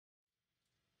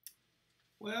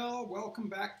Well, welcome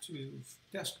back to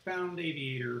Desk-Bound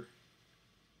Aviator.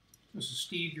 This is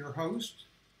Steve, your host,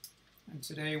 and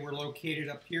today we're located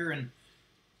up here in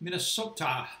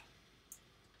Minnesota,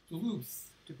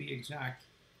 Duluth to be exact,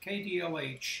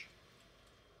 KDLH.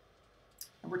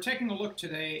 And we're taking a look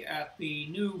today at the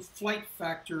new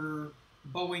FlightFactor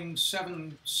Boeing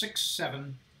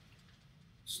 767.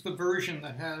 It's the version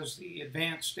that has the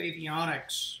advanced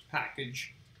avionics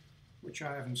package, which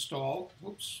I have installed.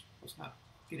 Oops, let's not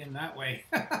get in that way.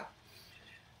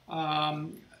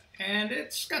 And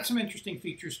it's got some interesting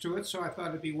features to it, so I thought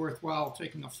it'd be worthwhile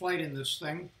taking a flight in this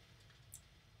thing.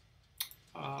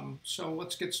 So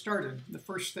let's get started. The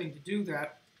first thing to do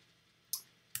that,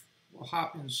 we'll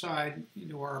hop inside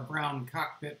into our brown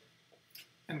cockpit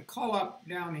and call up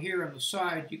down here on the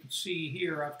side. You can see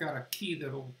here I've got a key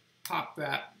that'll pop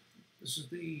that. This is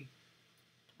the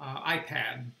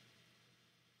iPad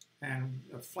and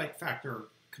a FlightFactor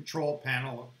control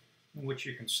panel in which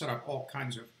you can set up all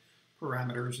kinds of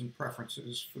parameters and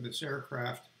preferences for this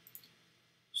aircraft.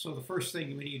 So the first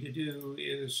thing we need to do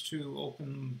is to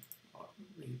open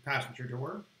the passenger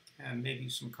door and maybe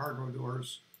some cargo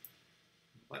doors.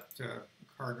 Let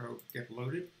cargo get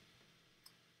loaded.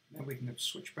 Then we can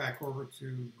switch back over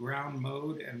to ground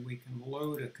mode and we can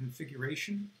load a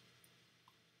configuration,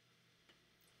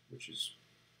 which is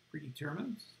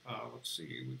predetermined. Let's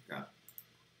see,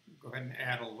 go ahead and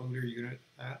add a loader unit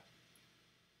to that,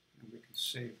 and we can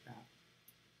save that.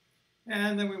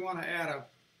 And then we want to add a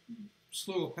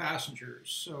slew of passengers,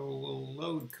 so we'll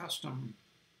load custom.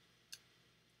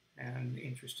 And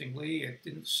interestingly, it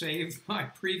didn't save my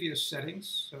previous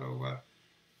settings, so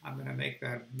I'm going to make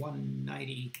that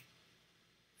 190,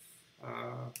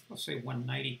 let's say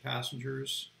 190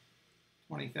 passengers,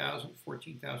 20,000,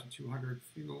 14,200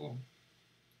 fuel.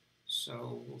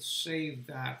 So we'll save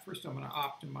that. First I'm going to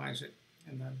optimize it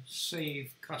and then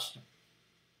save custom.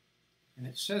 And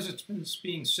it says it's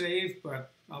being saved,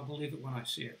 but I'll believe it when I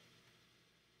see it.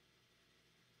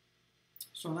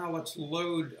 So now let's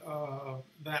load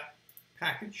that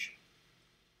package.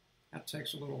 That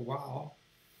takes a little while.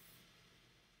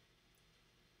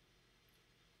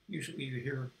 Usually you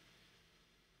hear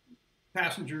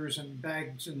passengers and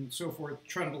bags and so forth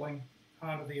trundling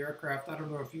onto the aircraft. I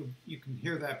don't know if you can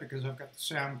hear that because I've got the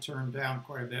sound turned down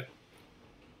quite a bit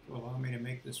to allow me to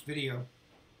make this video.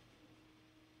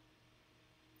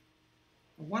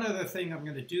 One other thing I'm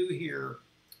going to do here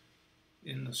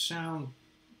in the sound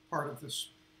part of this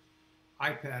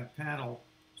iPad panel,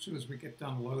 as soon as we get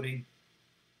done loading,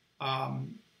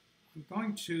 I'm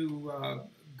going to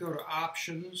go to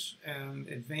Options and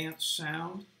Advanced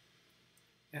Sound.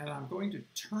 And I'm going to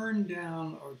turn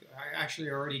down, or I actually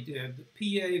already did, the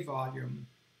PA volume.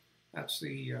 That's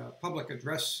the public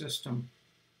address system.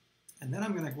 And then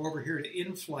I'm going to go over here to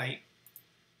in-flight,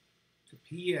 to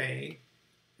PA,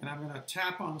 and I'm going to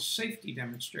tap on Safety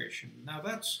Demonstration. Now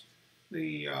that's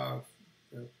the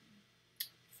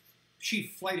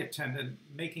chief flight attendant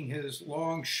making his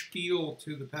long spiel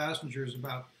to the passengers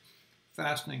about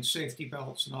fastening safety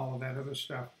belts and all of that other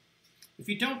stuff. If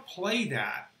you don't play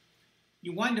that,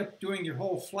 you wind up doing your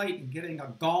whole flight and getting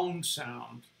a gong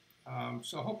sound.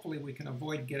 So hopefully we can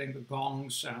avoid getting the gong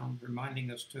sound,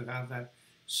 reminding us to have that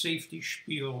safety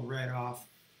spiel read off.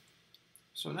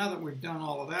 So now that we've done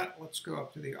all of that, let's go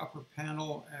up to the upper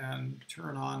panel and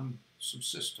turn on some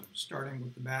systems, starting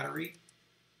with the battery.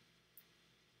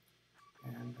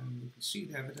 And we can see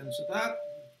the evidence of that.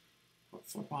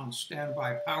 Flip on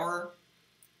standby power.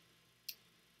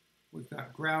 We've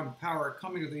got ground power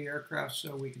coming to the aircraft,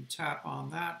 so we can tap on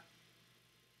that.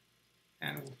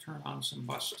 And we'll turn on some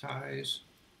bus ties,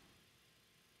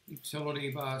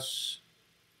 utility bus,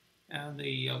 and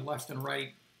the left and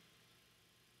right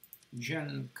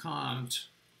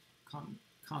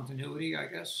continuity, I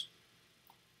guess.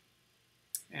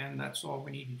 And that's all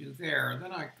we need to do there. And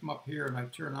then I come up here and I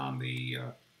turn on the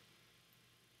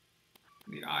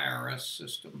IRS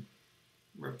system.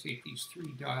 Rotate these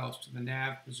three dials to the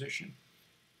nav position.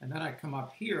 And then I come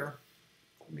up here.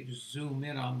 Let me just zoom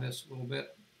in on this a little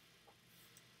bit.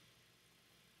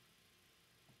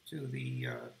 To the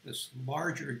this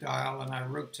larger dial, and I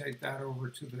rotate that over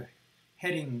to the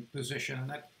heading position. And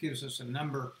that gives us a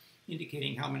number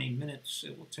indicating how many minutes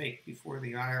it will take before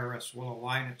the IRS will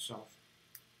align itself.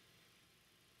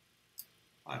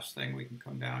 Last thing, we can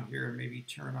come down here and maybe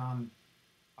turn on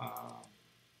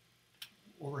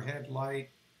overhead light,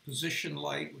 position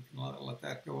light, we can let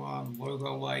that go on,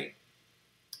 logo light.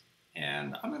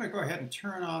 And I'm going to go ahead and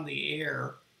turn on the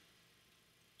air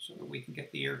so that we can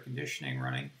get the air conditioning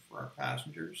running for our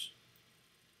passengers.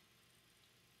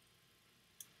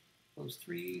 Those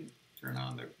three, turn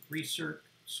on the recirc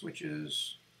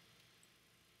switches.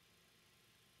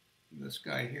 This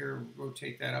guy here,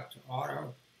 rotate that up to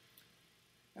auto.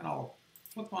 And I'll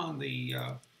flip on the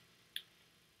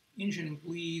engine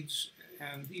bleeds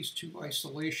and these two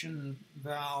isolation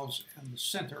valves and the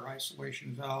center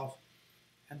isolation valve.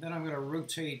 And then I'm going to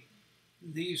rotate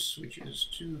these switches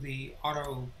to the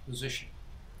auto position.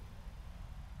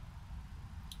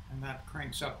 And that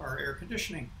cranks up our air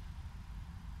conditioning.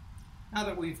 Now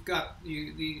that we've got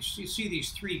you see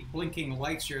these three blinking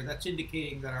lights here, that's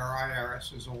indicating that our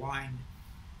IRS is aligned.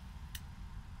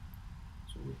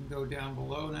 So we can go down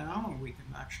below now and we can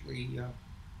actually,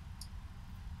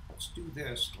 let's do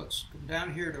this. Let's come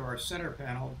down here to our center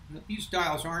panel. These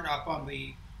dials aren't up on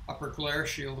the upper glare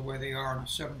shield the way they are on a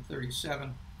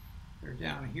 737. They're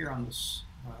down here on this,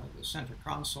 the center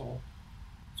console.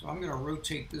 So I'm going to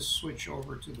rotate this switch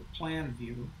over to the plan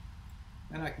view.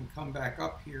 Then I can come back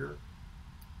up here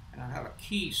and I have a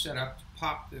key set up to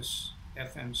pop this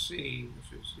FMC,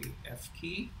 which is the F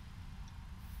key.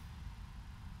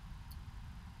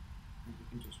 And you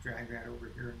can just drag that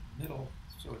over here in the middle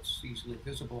so it's easily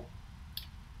visible.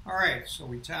 All right, so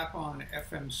we tap on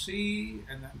FMC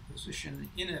and then position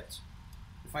init.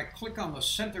 If I click on the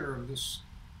center of this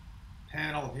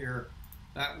panel here,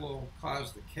 that will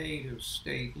cause the K to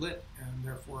stay lit, and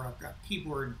therefore I've got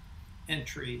keyboard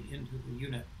entry into the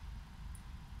unit.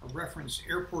 A reference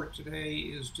airport today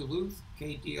is Duluth,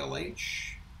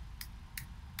 KDLH.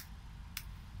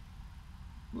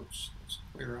 Whoops, let's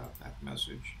clear out that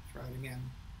message. Try it again.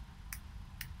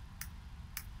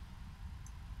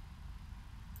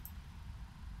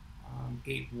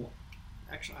 Gate 1.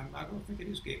 Actually, I don't think it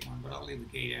is gate 1, but I'll leave the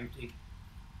gate empty.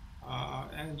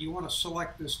 And you want to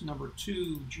select this number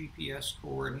 2 GPS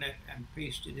coordinate and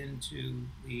paste it into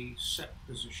the set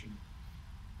position.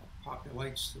 That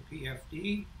populates the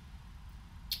PFD.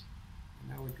 And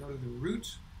now we go to the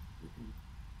route. We can,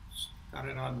 got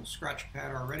it on the scratch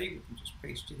pad already. We can just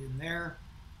paste it in there.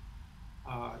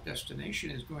 Destination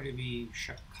is going to be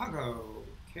Chicago,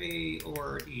 K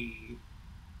or E.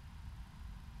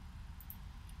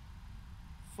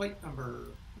 Flight number,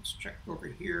 let's check over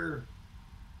here.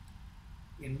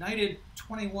 United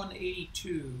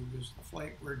 2182 is the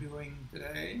flight we're doing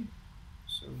today.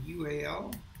 So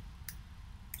UAL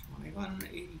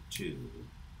 2182.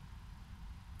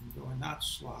 Go in that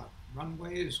slot.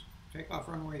 Takeoff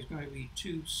runway is going to be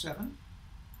 27.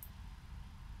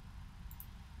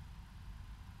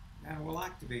 And we'll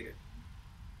activate it.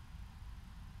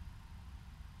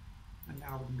 And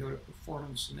now we can go to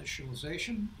performance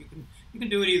initialization. You can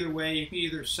do it either way. You can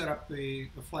either set up the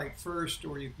flight first,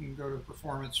 or you can go to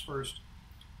performance first.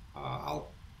 I'll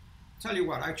tell you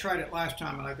what, I tried it last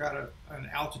time and I got an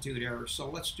altitude error. So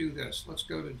let's do this. Let's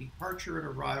go to departure and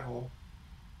arrival.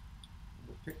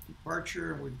 We'll pick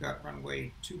departure, and we've got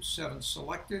runway 27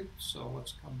 selected. So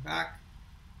let's come back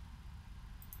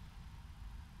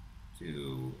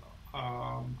to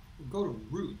we'll go to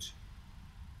route.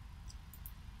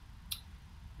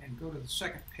 And go to the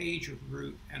second page of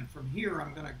route, and from here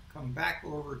I'm going to come back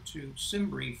over to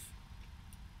SimBrief,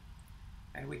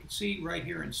 and we can see right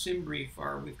here in SimBrief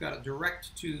we've got a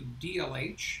direct to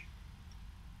DLH.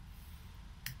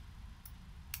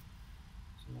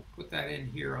 So we'll put that in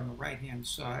here on the right hand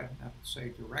side, and that will say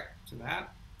direct to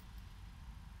that.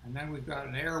 And then we've got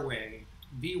an airway,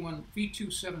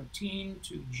 V217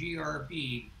 to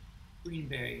GRB, Green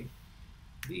Bay,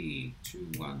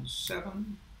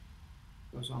 V217.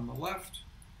 Goes on the left,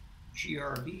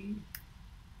 GRB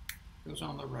goes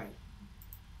on the right.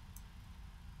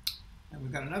 And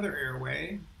we've got another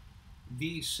airway,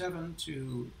 V7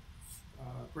 to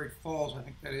Great Falls, I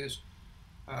think that is,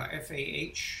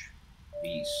 FAH,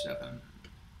 V7.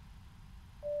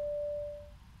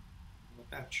 What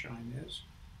that chime is,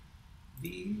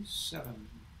 V7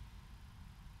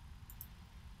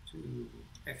 to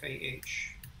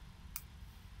FAH,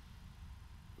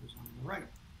 goes on the right.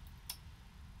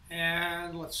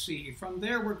 And let's see, from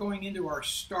there we're going into our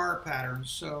star pattern.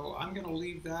 So I'm going to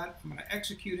leave that, I'm going to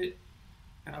execute it,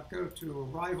 and I'll go to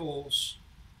arrivals.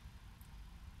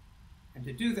 And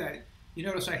to do that, you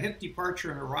notice I hit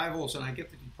departure and arrivals and I get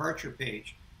the departure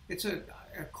page. It's a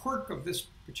quirk of this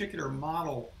particular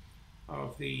model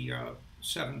of the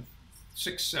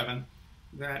 767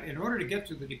 that in order to get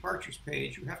to the departures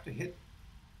page, you have to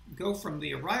go from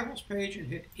the arrivals page and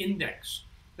hit index.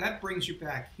 That brings you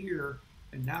back here.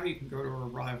 And now you can go to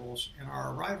arrivals, and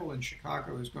our arrival in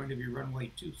Chicago is going to be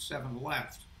runway 27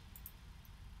 left.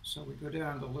 So we go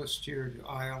down the list here to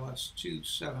ILS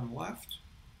 27 left.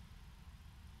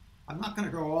 I'm not going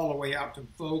to go all the way out to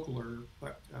Vogler,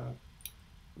 but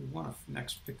we want to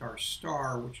next pick our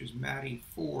star, which is MADI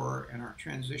 4, and our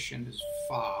transition is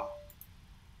Fa.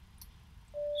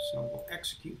 So we'll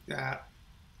execute that.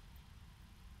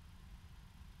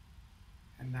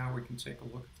 And now we can take a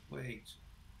look at the blades.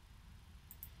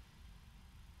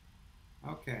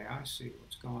 Okay, I see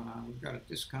what's going on. We've got a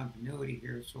discontinuity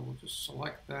here, so we'll just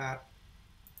select that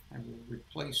and we'll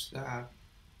replace that.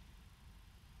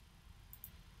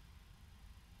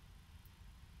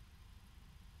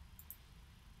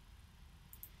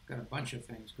 Got a bunch of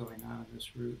things going on in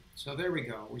this route. So there we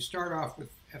go. We start off with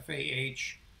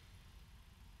FAH,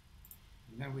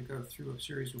 and then we go through a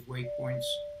series of waypoints.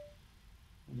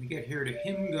 And we get here to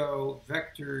HIMGO,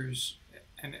 vectors,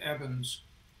 and Evans.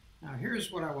 Now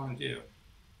here's what I want to do.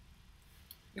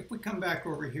 If we come back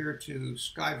over here to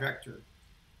SkyVector,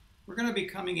 we're going to be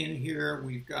coming in here.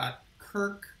 We've got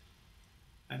Kirk,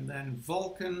 and then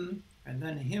Vulcan, and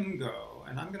then HIMGO.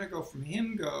 And I'm going to go from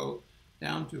HIMGO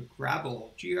down to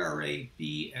Grabel,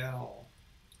 G-R-A-B-L.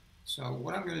 So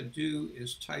what I'm going to do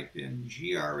is type in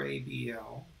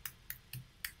G-R-A-B-L,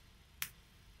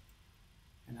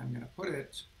 and I'm going to put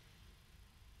it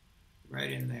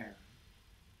right in there.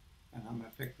 And I'm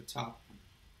going to pick the top one.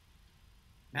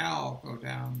 Now I'll go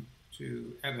down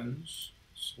to Evans,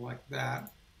 select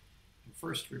that, and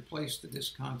first replace the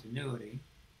discontinuity,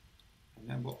 and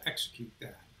then we'll execute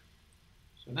that.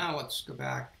 So now let's go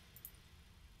back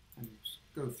and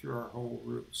go through our whole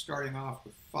route, starting off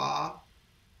with Fa.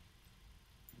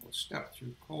 We'll step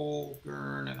through Cole,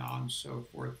 Gurn, and on and so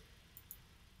forth.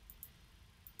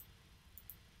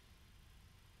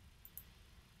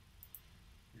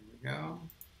 Here we go.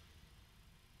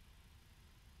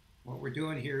 What we're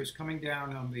doing here is coming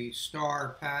down on the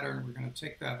star pattern. We're going to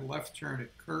take that left turn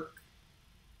at Kirk,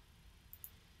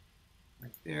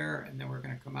 right there, and then we're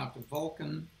going to come out to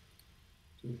Vulcan,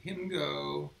 to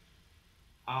HIMGO,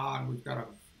 and we've got a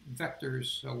vectors,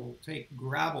 so we'll take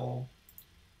Grabel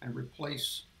and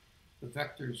replace the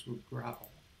vectors with Grabel.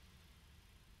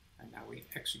 And now we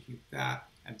execute that,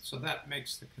 and so that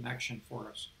makes the connection for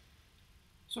us.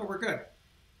 So we're good.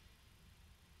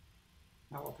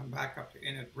 Now we'll come back up to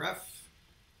init ref,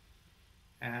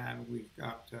 and we've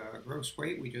got gross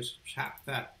weight. We just tap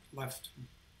that left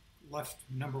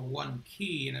number 1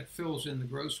 key, and it fills in the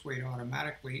gross weight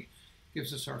automatically.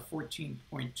 Gives us our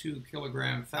 14.2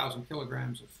 kilogram, 1,000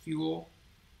 kilograms of fuel.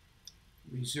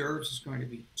 Reserves is going to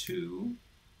be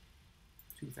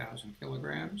 2,000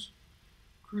 kilograms.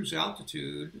 Cruise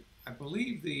altitude, I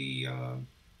believe the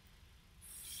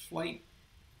FlightAware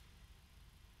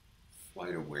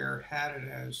had it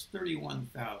as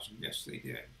 31,000. Yes, they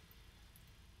did.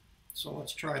 So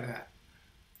let's try that.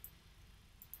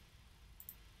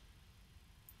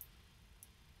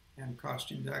 And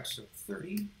cost index of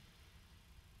 30.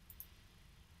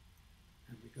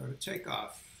 And we go to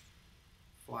takeoff.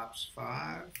 Flaps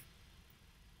 5.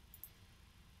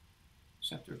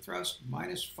 Center thrust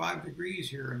 -5 degrees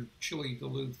here in chilly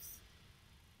Duluth.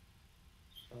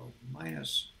 So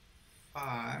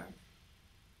 -5.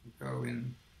 We go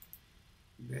in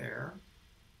there.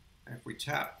 And if we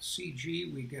tap CG,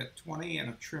 we get 20 and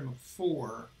a trim of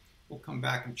 4. We'll come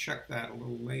back and check that a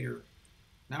little later.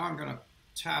 Now I'm going to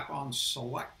tap on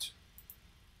select.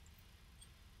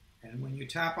 And when you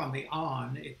tap on the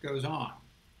on, it goes on.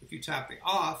 If you tap the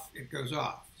off, it goes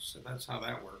off. So that's how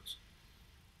that works.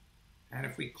 And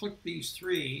if we click these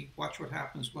 3, watch what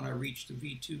happens when I reach the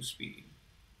V2 speed.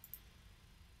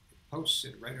 It posts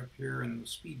it right up here in the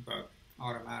speed bug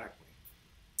automatically.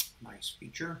 Nice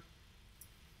feature.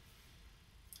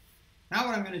 Now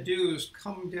what I'm going to do is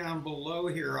come down below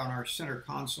here on our center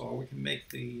console. We can make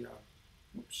the,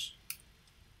 oops.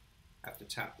 Have to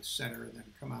tap the center and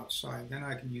then come outside. Then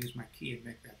I can use my key and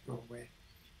make that go away.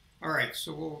 All right,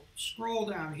 so we'll scroll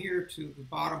down here to the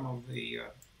bottom of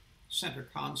the center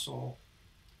console.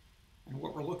 And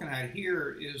what we're looking at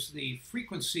here is the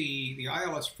frequency, the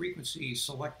ILS frequency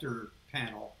selector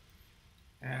panel.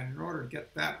 And in order to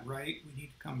get that right, we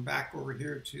need to come back over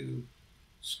here to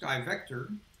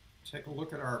SkyVector, take a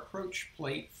look at our approach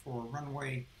plate for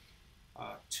runway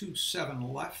 27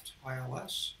 left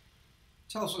ILS.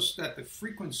 Tells us that the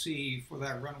frequency for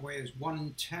that runway is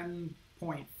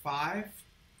 110.5.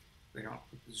 They don't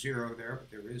put the 0 there, but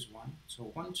there is one.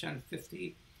 So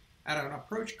 110.50 at an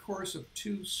approach course of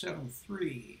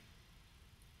 273.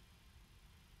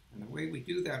 And the way we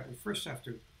do that, we first have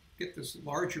to get this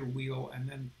larger wheel and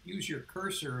then use your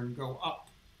cursor and go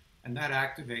up, and that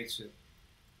activates it.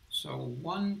 So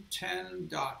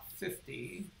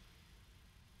 110.50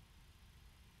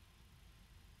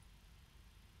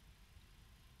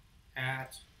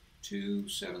 at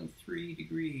 273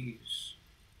 degrees.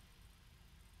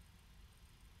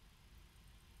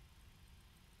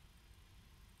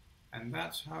 And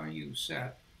that's how you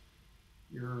set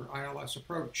your ILS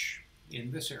approach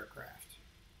in this aircraft.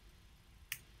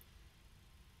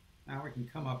 Now we can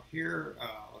come up here.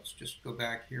 Let's just go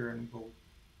back here and we'll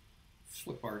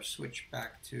flip our switch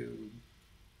back to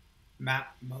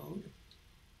map mode.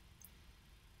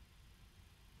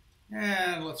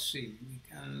 And let's see, we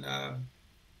can,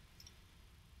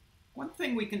 one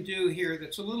thing we can do here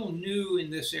that's a little new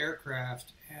in this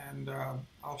aircraft, and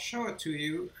I'll show it to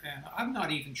you, and I'm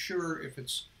not even sure if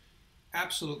it's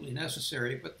absolutely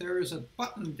necessary, but there is a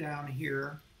button down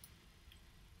here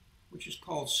which is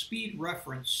called Speed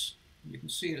Reference. You can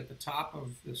see it at the top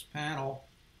of this panel.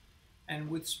 And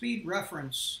with Speed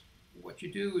Reference, what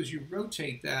you do is you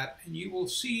rotate that, and you will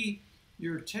see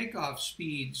your takeoff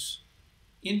speeds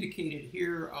indicated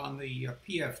here on the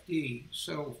PFD.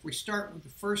 So if we start with the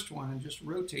first one and just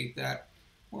rotate that,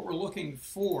 what we're looking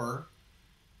for,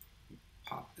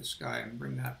 pop this guy and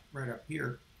bring that right up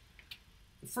here.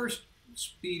 The first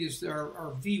speed is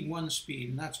our V1 speed,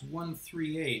 and that's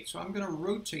 138. So I'm going to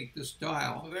rotate this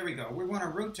dial. So there we go. We want to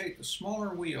rotate the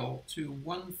smaller wheel to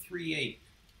 138.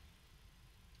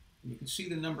 And you can see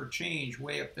the number change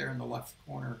way up there in the left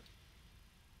corner.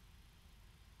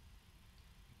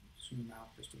 Zoom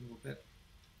out just a little bit.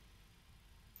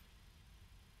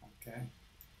 Okay.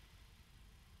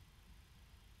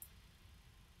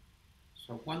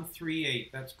 So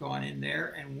 138, that's gone in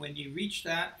there. And when you reach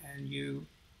that and you,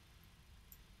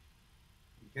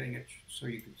 I'm getting it so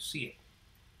you can see it.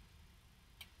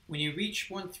 When you reach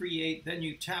 138, then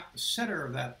you tap the center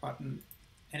of that button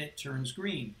and it turns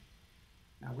green.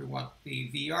 Now we want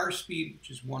the VR speed,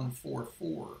 which is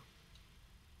 144.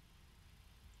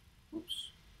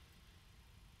 Oops.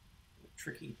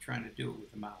 Tricky trying to do it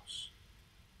with the mouse.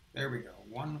 There we go,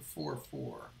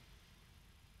 144.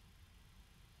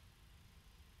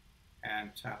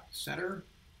 And tap the center.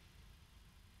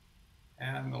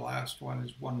 And the last one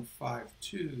is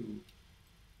 152.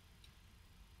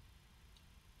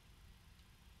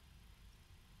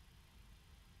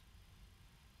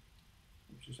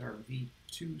 Which is our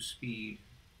V2 speed.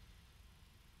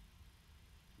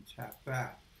 And tap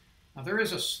that. Now there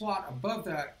is a slot above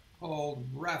that called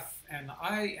ref, and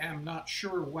I am not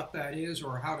sure what that is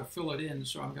or how to fill it in,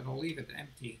 so I'm going to leave it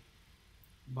empty.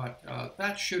 But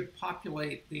that should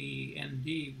populate the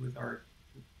ND with our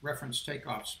reference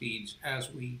takeoff speeds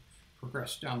as we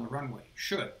progress down the runway.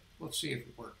 Should. Let's see if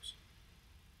it works.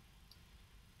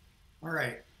 All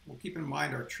right. Well, keep in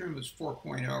mind our trim is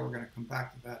 4.0. We're going to come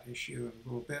back to that issue in a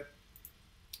little bit.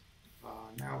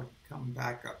 Now we can come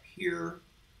back up here.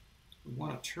 We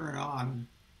want to turn on,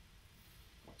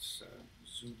 let's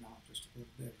zoom out just a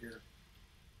little bit here.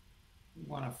 We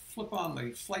want to flip on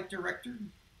the flight director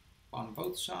on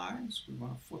both sides. We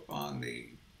want to flip on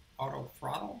the auto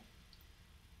throttle.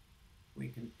 We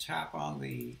can tap on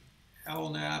the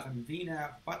LNAV and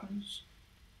VNAV buttons.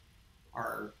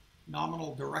 Our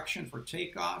nominal direction for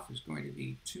takeoff is going to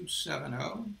be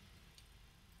 270.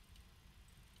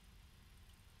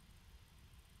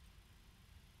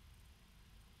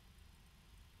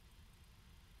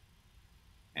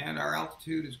 And our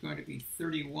altitude is going to be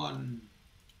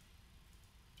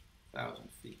 31,000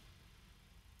 feet.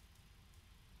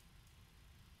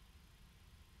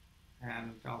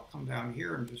 And I'll come down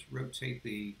here and just rotate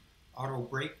the auto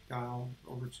brake dial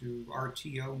over to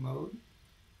RTO mode.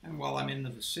 And while I'm in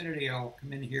the vicinity, I'll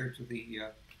come in here to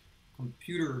the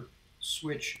computer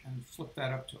switch and flip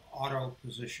that up to auto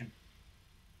position.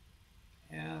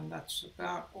 And that's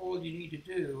about all you need to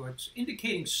do. It's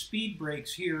indicating speed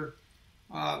brakes here.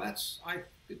 I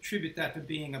attribute that to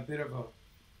being a bit of a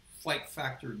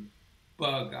FlightFactor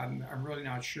bug. I'm really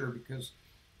not sure because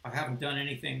I haven't done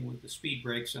anything with the speed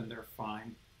brakes and they're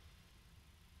fine.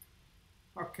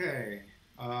 Okay,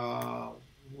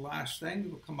 last thing,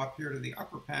 we'll come up here to the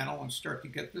upper panel and start to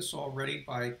get this all ready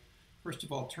by, first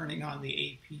of all, turning on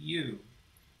the APU. You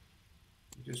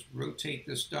just rotate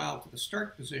this dial to the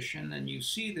start position and you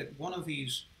see that one of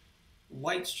these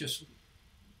lights just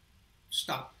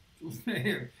stopped.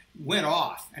 Went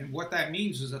off, and what that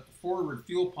means is that the forward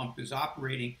fuel pump is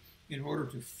operating in order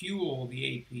to fuel the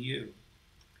APU.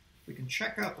 We can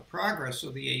check out the progress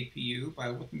of the APU by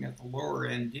looking at the lower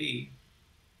ND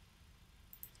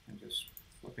and just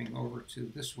flipping over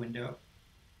to this window.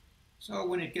 So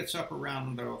when it gets up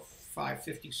around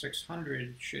 550, 600,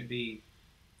 it should be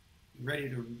ready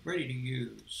to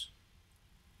use.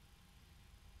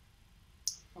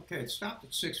 Okay, it stopped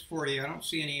at 640. I don't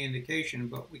see any indication,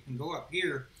 but we can go up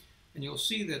here and you'll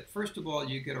see that first of all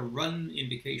you get a run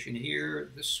indication here.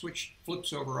 This switch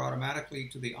flips over automatically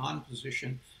to the on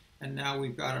position, and now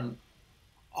we've got an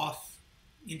off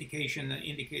indication that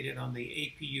indicated on the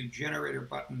APU generator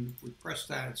button. We press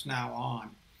that, it's now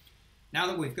on. Now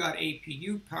that we've got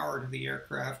APU power to the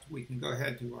aircraft, we can go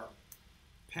ahead to our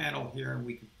panel here and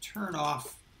we can turn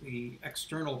off the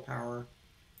external power,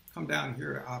 come down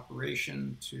here to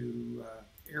operation, to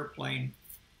airplane,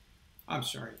 I'm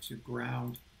sorry, to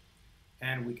ground,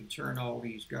 and we can turn all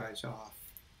these guys off.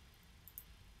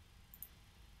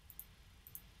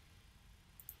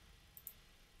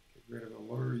 Get rid of the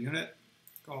loader unit,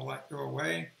 all that go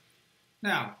away.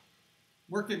 Now,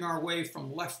 working our way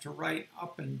from left to right,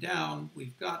 up and down,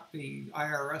 we've got the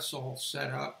IRS all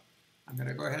set up. I'm going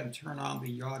to go ahead and turn on the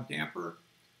yaw damper.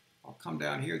 I'll come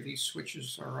down here. These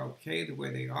switches are okay the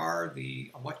way they are.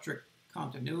 The electric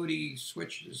continuity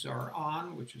switches are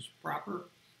on, which is proper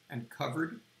and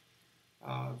covered.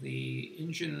 The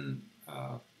engine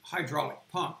hydraulic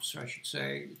pumps, I should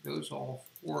say, those all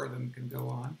four of them can go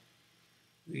on.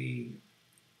 The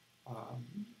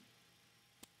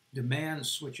demand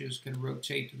switches can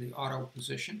rotate to the auto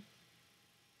position.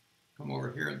 Come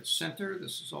over here in the center.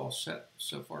 This is all set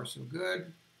so far so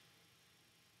good.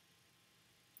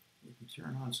 We can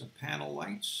turn on some panel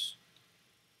lights.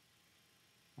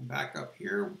 Come back up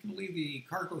here. We can leave the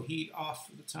cargo heat off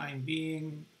for the time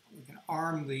being. We can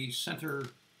arm the center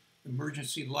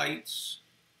emergency lights.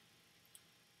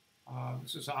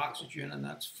 This is oxygen, and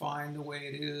that's fine the way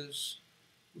it is.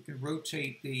 We can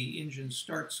rotate the engine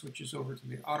start switches over to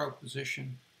the auto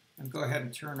position and go ahead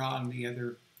and turn on the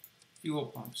other fuel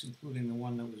pumps, including the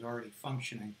one that was already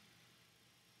functioning.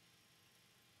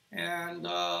 And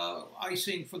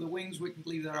icing for the wings, we can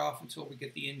leave that off until we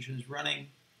get the engines running.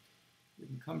 We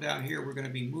can come down here. We're going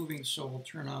to be moving, so we'll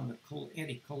turn on the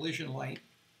anti-collision light.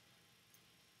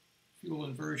 Fuel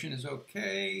inversion is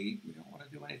okay. We don't want to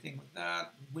do anything with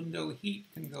that. Window heat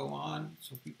can go on,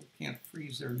 so people can't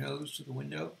freeze their nose to the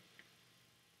window.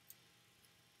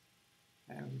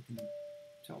 And we can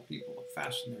tell people to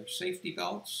fasten their safety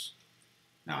belts.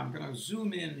 Now I'm going to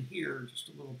zoom in here just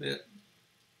a little bit.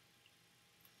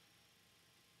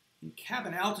 In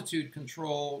cabin altitude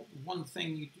control, one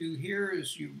thing you do here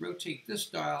is you rotate this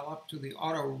dial up to the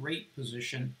auto rate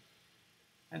position,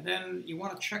 and then you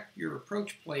want to check your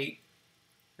approach plate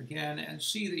again and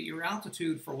see that your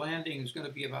altitude for landing is going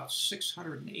to be about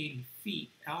 680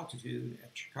 feet altitude at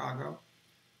Chicago.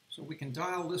 So we can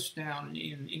dial this down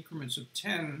in increments of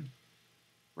 10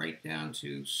 right down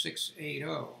to 680,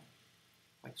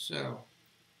 like so.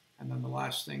 And then the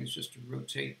last thing is just to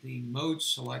rotate the mode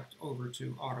select over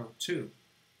to Auto 2.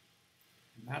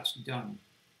 And that's done.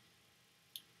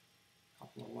 A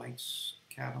couple of lights,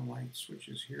 cabin light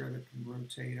switches here that can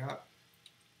rotate up.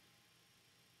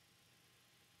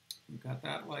 We've got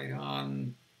that light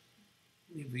on.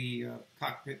 Leave the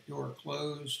cockpit door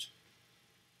closed.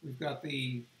 We've got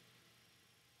the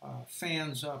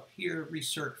fans up here,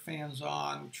 recirc fans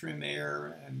on, trim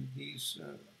air, and these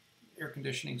air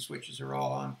conditioning switches are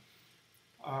all on.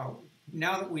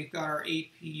 Now that we've got our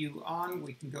APU on,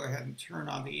 we can go ahead and turn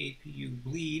on the APU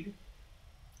bleed,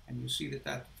 and you see that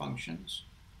that functions.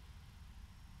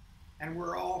 And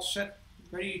we're all set,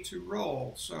 ready to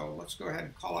roll. So let's go ahead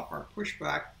and call up our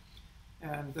pushback,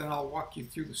 and then I'll walk you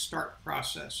through the start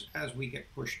process as we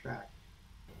get pushed back.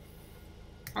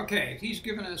 Okay, he's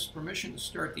given us permission to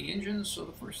start the engines, so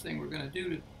the first thing we're going to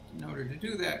do in order to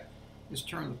do that is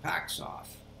turn the packs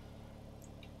off.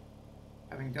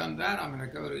 Having done that, I'm going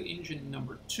to go to engine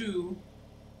number 2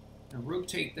 and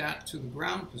rotate that to the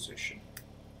ground position.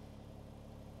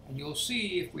 And you'll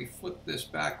see if we flip this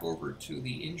back over to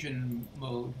the engine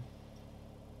mode,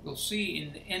 you'll see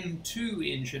in the N2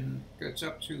 engine it gets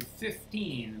up to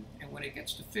 15, and when it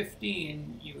gets to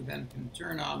 15, you then can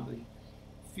turn on the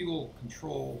fuel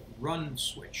control run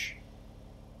switch.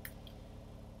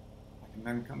 I can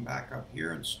then come back up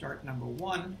here and start number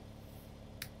 1.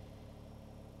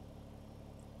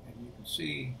 And you can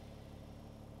see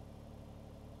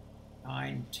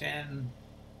 9, 10,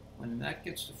 when that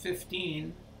gets to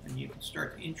 15, then you can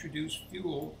start to introduce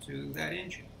fuel to that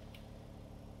engine.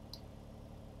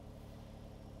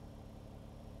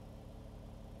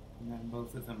 And then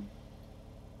both of them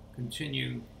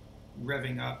continue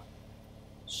revving up,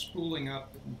 spooling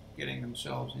up, and getting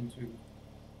themselves into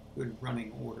good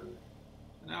running order.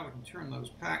 So now we can turn those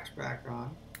packs back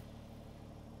on.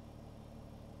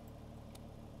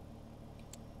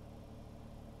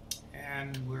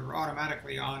 And we're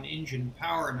automatically on engine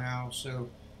power now, so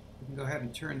we can go ahead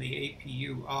and turn the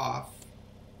APU off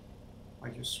by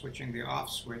just switching the off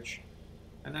switch.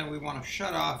 And then we want to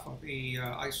shut off of the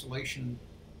isolation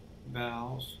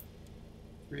valves,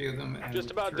 3 of them. And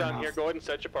just about done here. Go ahead and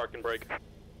set your parking brake.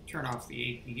 Turn off the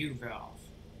APU valve.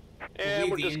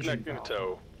 And we're disconnecting the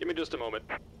tow. Give me just a moment.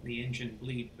 The engine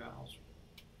bleed valves.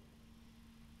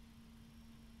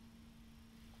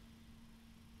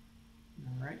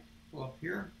 All right, pull up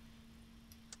here.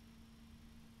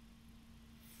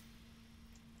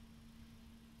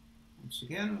 Once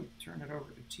again, turn it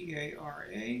over to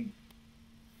TARA.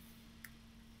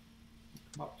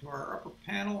 Come up to our upper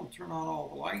panel and turn on all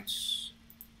the lights.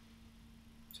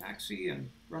 Taxi and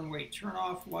runway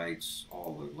turn-off lights,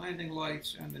 all the landing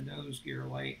lights, and the nose gear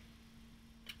light.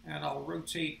 And I'll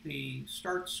rotate the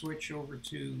start switch over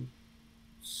to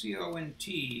CONT,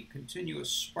 continuous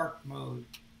spark mode,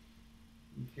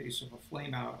 in case of a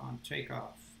flame out on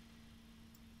takeoff.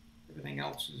 Everything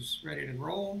else is ready to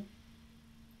roll.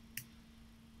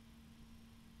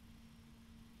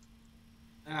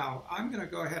 Now, I'm going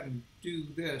to go ahead and do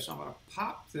this. I'm going to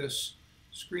pop this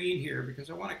screen here because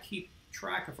I want to keep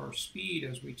track of our speed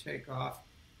as we take off,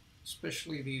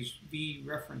 especially these V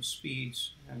reference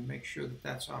speeds, and make sure that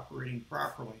that's operating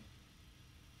properly.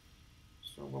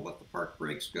 So we'll let the park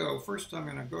brakes go. First, I'm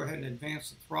going to go ahead and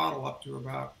advance the throttle up to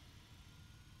about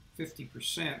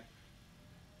 50%.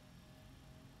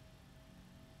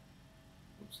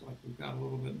 Looks like we've got a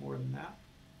little bit more than that.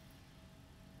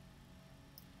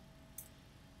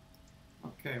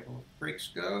 Okay, well, if brakes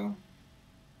go,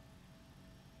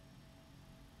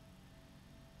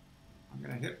 I'm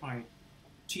going to hit my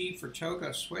T for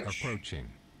Toga switch.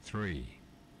 Approaching 3.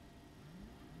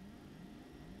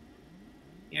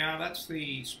 Yeah, that's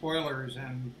the spoilers,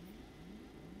 and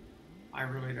I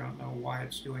really don't know why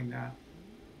it's doing that.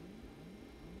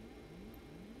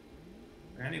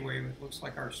 But anyway, it looks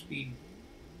like our speed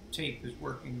tape is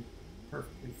working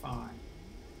perfectly fine.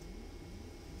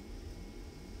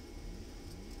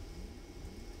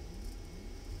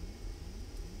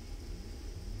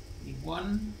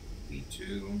 V1,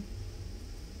 V2,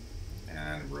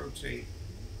 and rotate.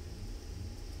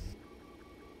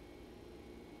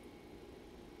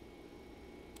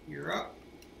 Gear up,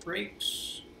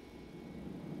 brakes.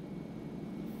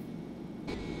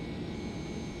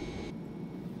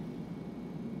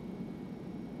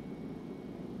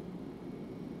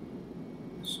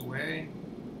 This away.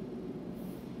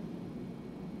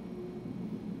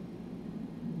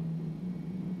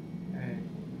 Okay.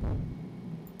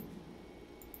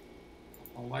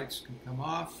 All lights can come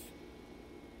off.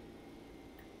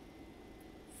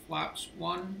 Flaps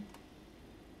 1.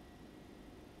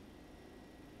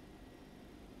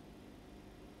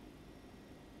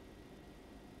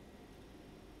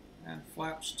 And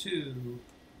flaps 2.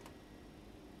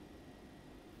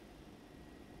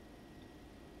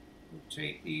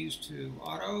 Rotate these to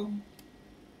auto.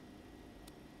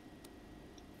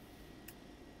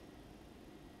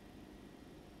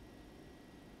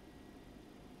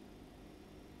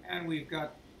 And we've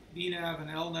got VNAV and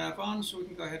LNAV on, so we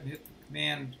can go ahead and hit the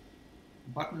command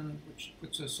button, which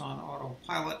puts us on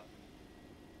autopilot.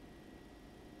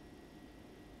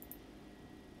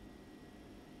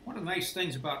 One of the nice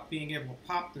things about being able to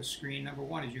pop this screen, number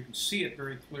one, is you can see it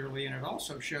very clearly, and it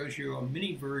also shows you a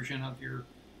mini version of your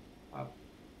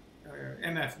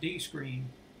MFD screen.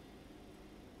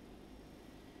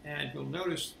 And you'll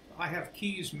notice I have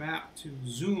keys mapped to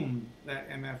zoom that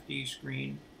MFD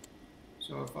screen.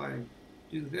 So if I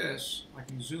do this, I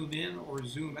can zoom in or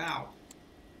zoom out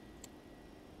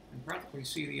and practically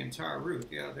see the entire route.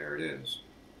 Yeah, there it is.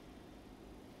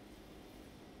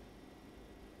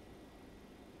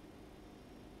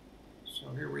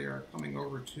 So here we are coming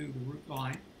over to the route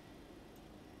line.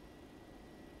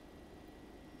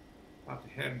 About to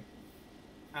head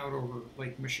out over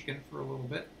Lake Michigan for a little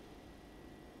bit.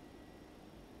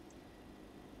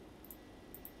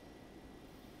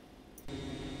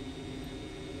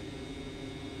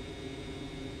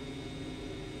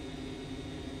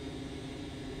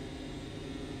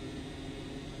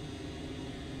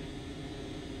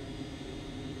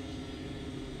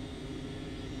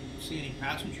 See any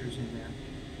passengers in there?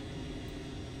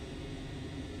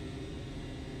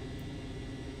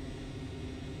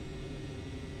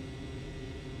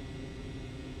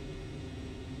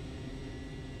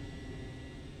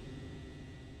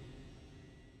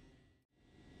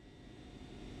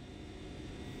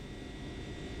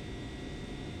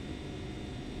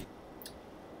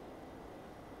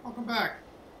 Welcome back.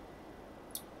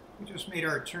 We just made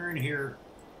our turn here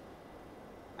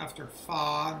after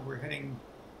FOD. We're heading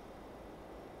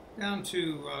down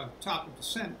to top of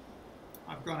descent.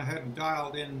 I've gone ahead and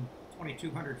dialed in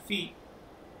 2,200 feet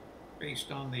based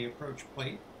on the approach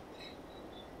plate.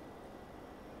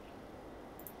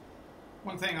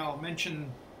 One thing I'll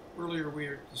mention, earlier we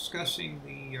were discussing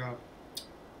the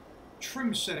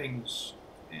trim settings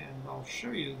and I'll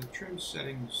show you the trim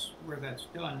settings where that's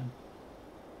done.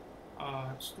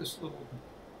 It's this little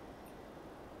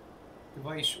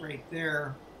device right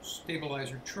there,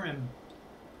 stabilizer trim.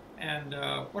 And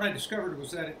what I discovered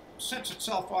was that it sets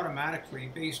itself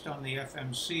automatically based on the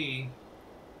FMC,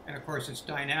 and of course it's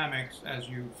dynamic. As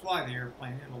you fly the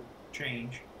airplane, it'll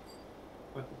change.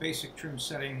 But the basic trim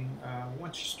setting,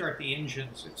 once you start the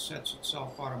engines, it sets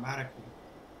itself automatically.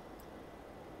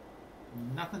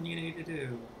 Nothing you need to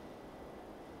do.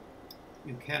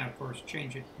 You can, of course,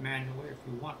 change it manually if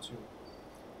you want to.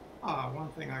 One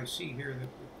thing I see here that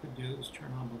we could do is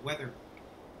turn on the weather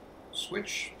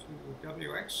switch to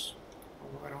WX,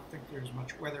 although I don't think there's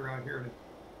much weather out here to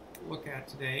look at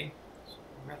today. It's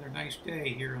a rather nice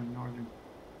day here in northern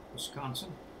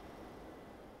Wisconsin.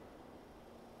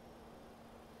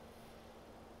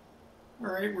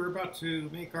 All right, we're about to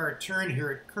make our turn here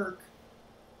at Kirk,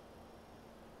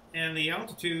 and the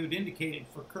altitude indicated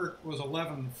for Kirk was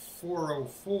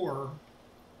 11,404.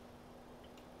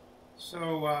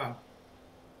 So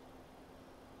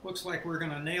looks like we're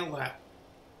going to nail that.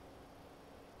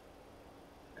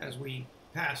 As we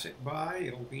pass it by,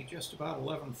 it'll be just about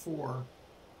 11,400,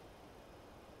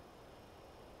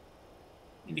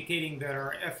 indicating that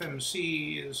our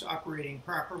FMC is operating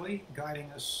properly,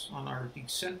 guiding us on our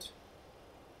descent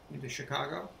into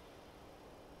Chicago.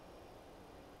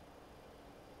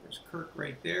 There's Kirk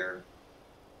right there,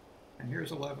 and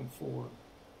here's 11,400.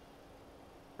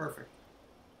 Perfect.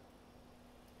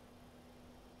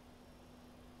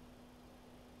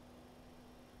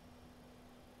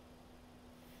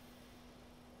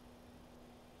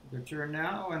 Good turn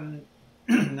now, and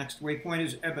next waypoint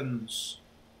is Evans.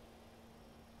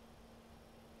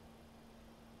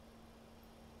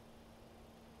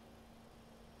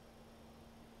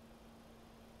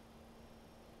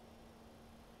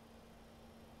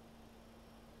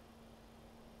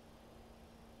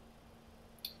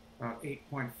 About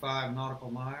 8.5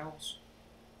 nautical miles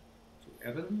to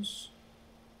Evans.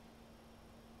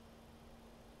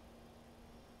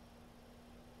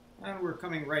 And we're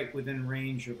coming right within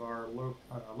range of our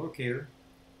locator.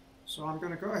 So I'm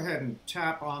going to go ahead and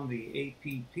tap on the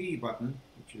APP button,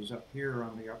 which is up here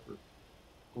on the upper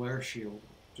glare shield.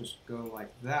 Just go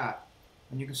like that.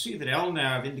 And you can see that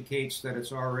LNAV indicates that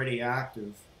it's already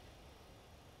active,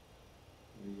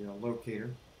 the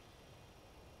locator.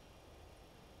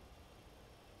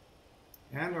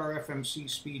 And our FMC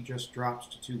speed just drops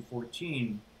to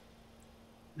 214.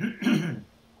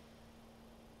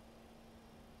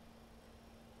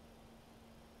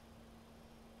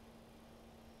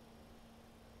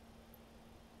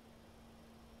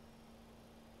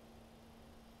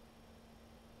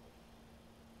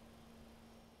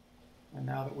 And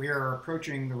now that we are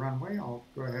approaching the runway, I'll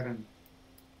go ahead and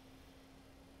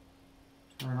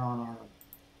turn on our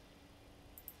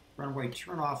runway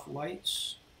turn-off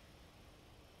lights.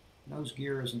 Nose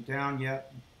gear isn't down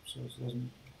yet, so it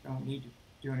don't need to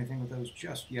do anything with those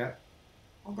just yet.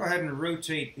 I'll go ahead and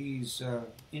rotate these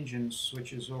engine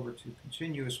switches over to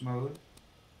continuous mode.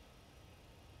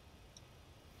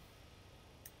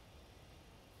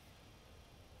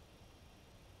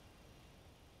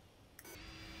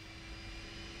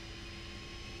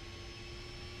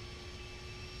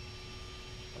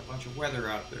 Got a bunch of weather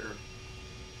out there.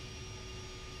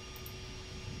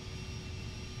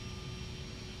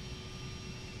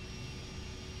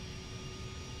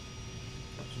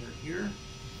 Here.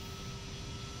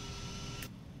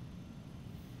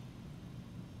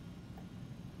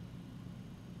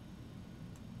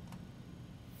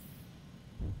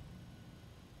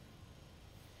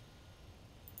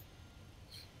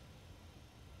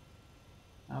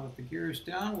 Now that the gear is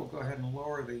down, we'll go ahead and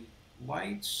lower the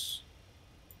lights.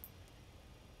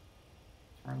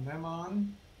 Turn them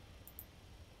on.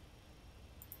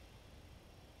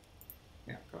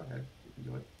 Yeah, go ahead. You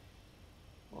can do it.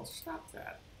 Well, stop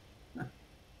that.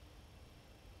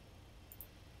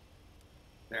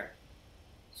 There.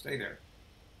 Stay there.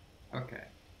 Okay.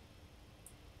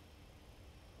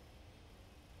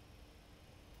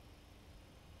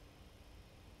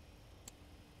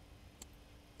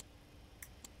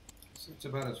 So it's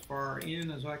about as far in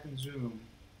as I can zoom.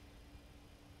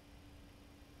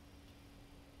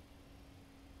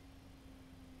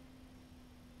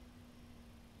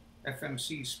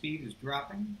 FMC speed is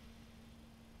dropping.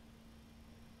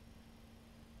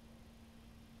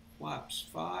 Flaps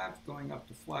 5 going up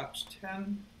to flaps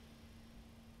 10.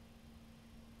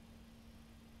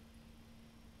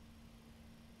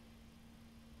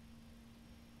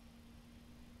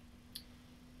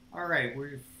 All right,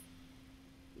 we've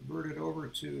reverted over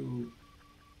to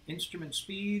instrument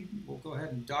speed. We'll go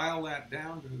ahead and dial that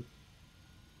down to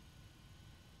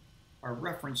our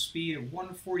reference speed of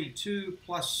 142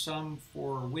 plus some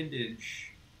for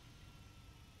windage.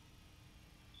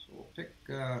 So we'll pick,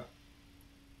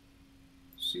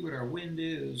 see what our wind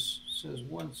is. It says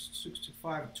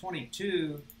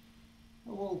 165.22.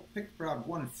 We'll pick about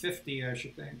 150, I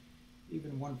should think.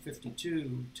 Even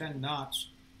 152, 10 knots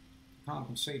to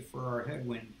compensate for our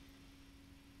headwind.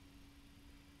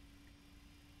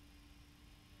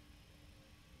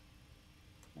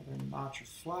 Another notch of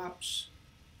flaps.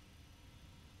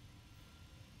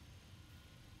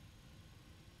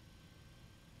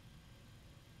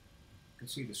 You can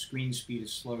see the screen speed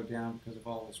is slowed down because of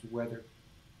all this weather.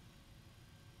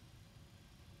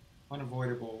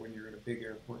 Unavoidable when you're at a big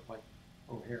airport like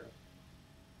O'Hare.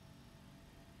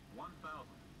 1,000.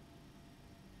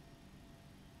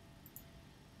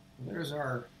 There's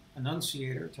our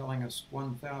annunciator telling us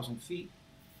 1,000 feet.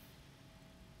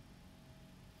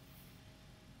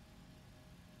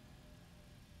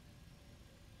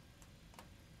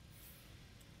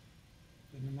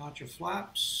 Then a notch of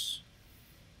flaps.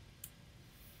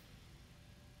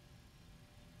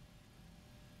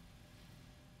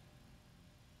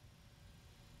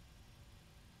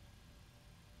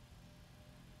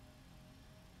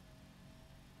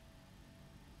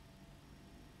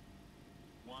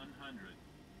 $100.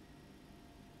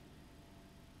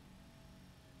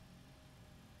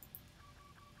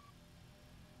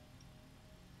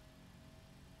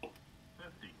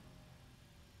 50.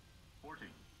 40.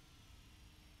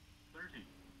 30.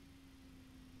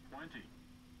 20.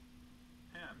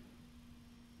 10.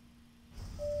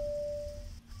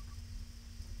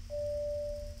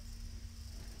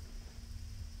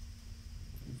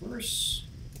 Reverse.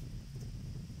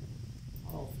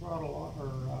 Auto throttle or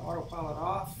autopilot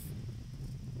off.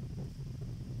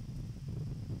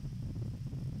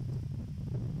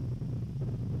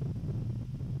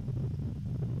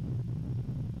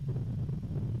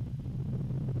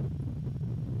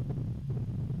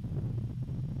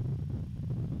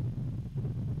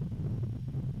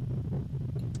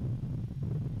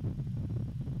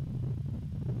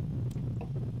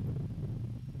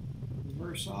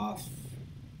 Reverse off.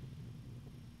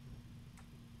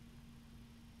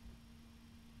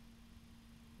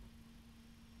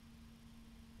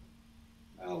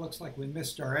 Well, looks like we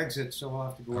missed our exit, so we'll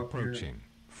have to go up here. Approaching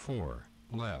 4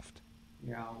 left.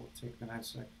 Yeah, we'll take the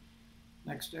next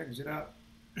exit up.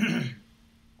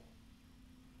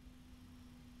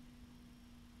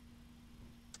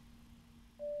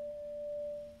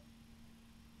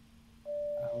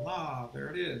 Allah, there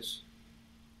it is.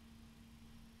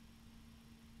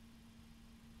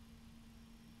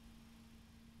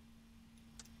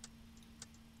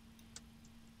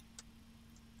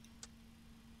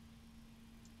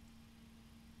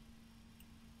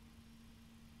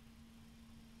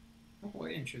 Couple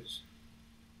of inches.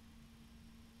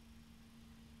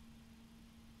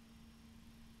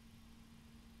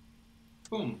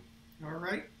 Boom. All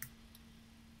right.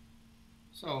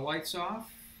 So lights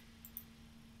off.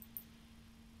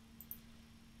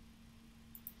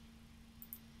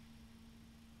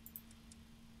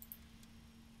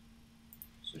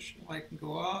 Position light can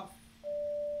go off.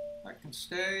 That can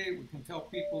stay. We can tell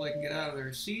people they can get out of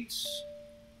their seats.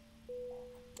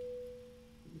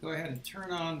 Go ahead and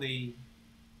turn on the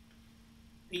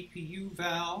APU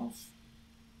valve.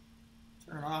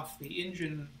 Turn off the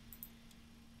engine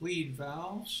bleed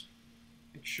valves.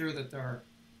 Make sure that our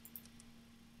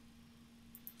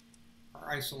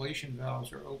isolation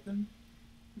valves are open.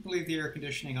 We can leave the air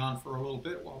conditioning on for a little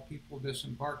bit while people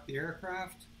disembark the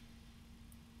aircraft.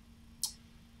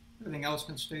 Everything else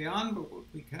can stay on, but what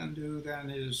we can do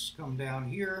then is come down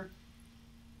here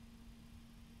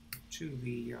to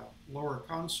the lower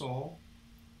console,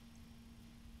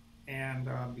 and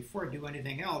before I do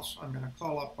anything else, I'm going to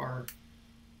call up our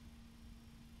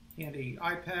handy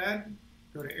iPad,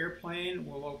 go to airplane,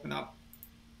 we'll open up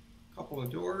a couple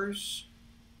of doors,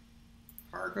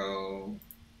 cargo,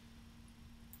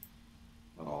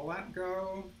 let all that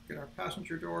go, get our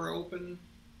passenger door open,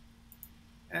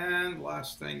 and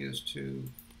last thing is to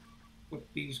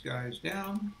put these guys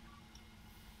down.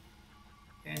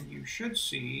 And you should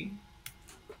see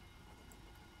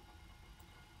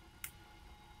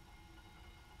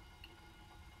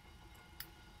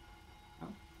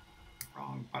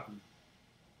wrong button.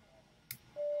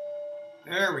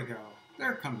 There we go.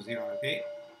 There comes the auto gate.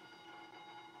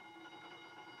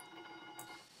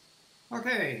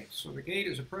 Okay, so the gate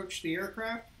has approached the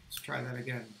aircraft. Let's try that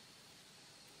again.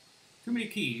 Too many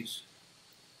keys.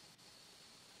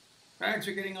 Bags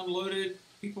are getting unloaded.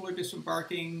 People are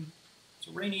disembarking. It's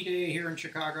a rainy day here in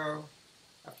Chicago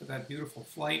after that beautiful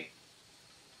flight.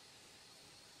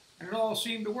 And it all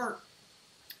seemed to work.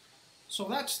 So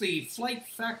that's the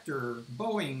FlightFactor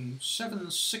Boeing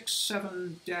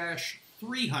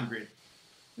 767-300.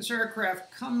 This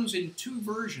aircraft comes in two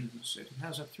versions. It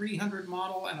has a 300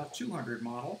 model and a 200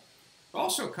 model. It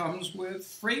also comes with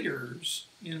freighters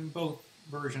in both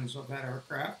versions of that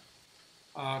aircraft.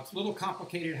 It's a little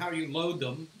complicated how you load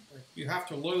them. You have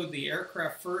to load the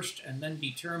aircraft first and then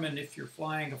determine if you're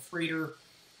flying a freighter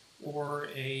or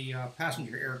a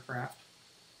passenger aircraft.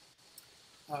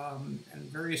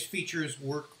 And various features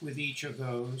work with each of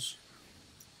those.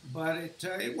 But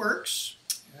it works.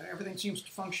 Everything seems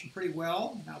to function pretty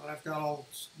well now that I've got all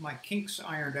my kinks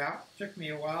ironed out. It took me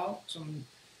a while, some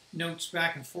notes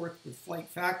back and forth with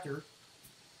FlightFactor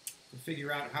to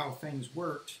figure out how things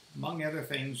worked. Among other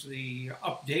things, the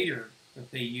updater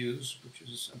that they use, which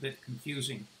is a bit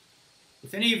confusing.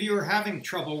 If any of you are having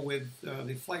trouble with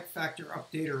the FlightFactor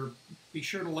updater, be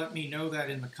sure to let me know that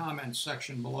in the comments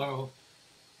section below,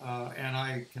 and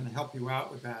I can help you out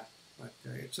with that. But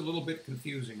it's a little bit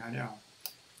confusing, I know.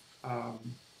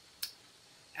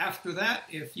 After that,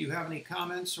 if you have any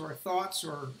comments or thoughts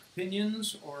or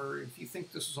opinions, or if you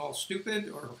think this is all stupid,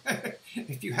 or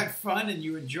if you had fun and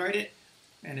you enjoyed it,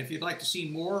 and if you'd like to see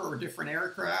more or different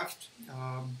aircraft,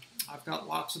 I've got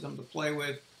lots of them to play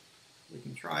with. We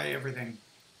can try everything.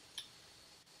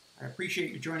 I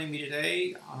appreciate you joining me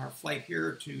today on our flight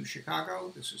here to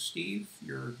Chicago. This is Steve,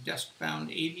 your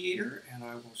desk-bound aviator, and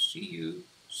I will see you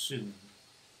soon.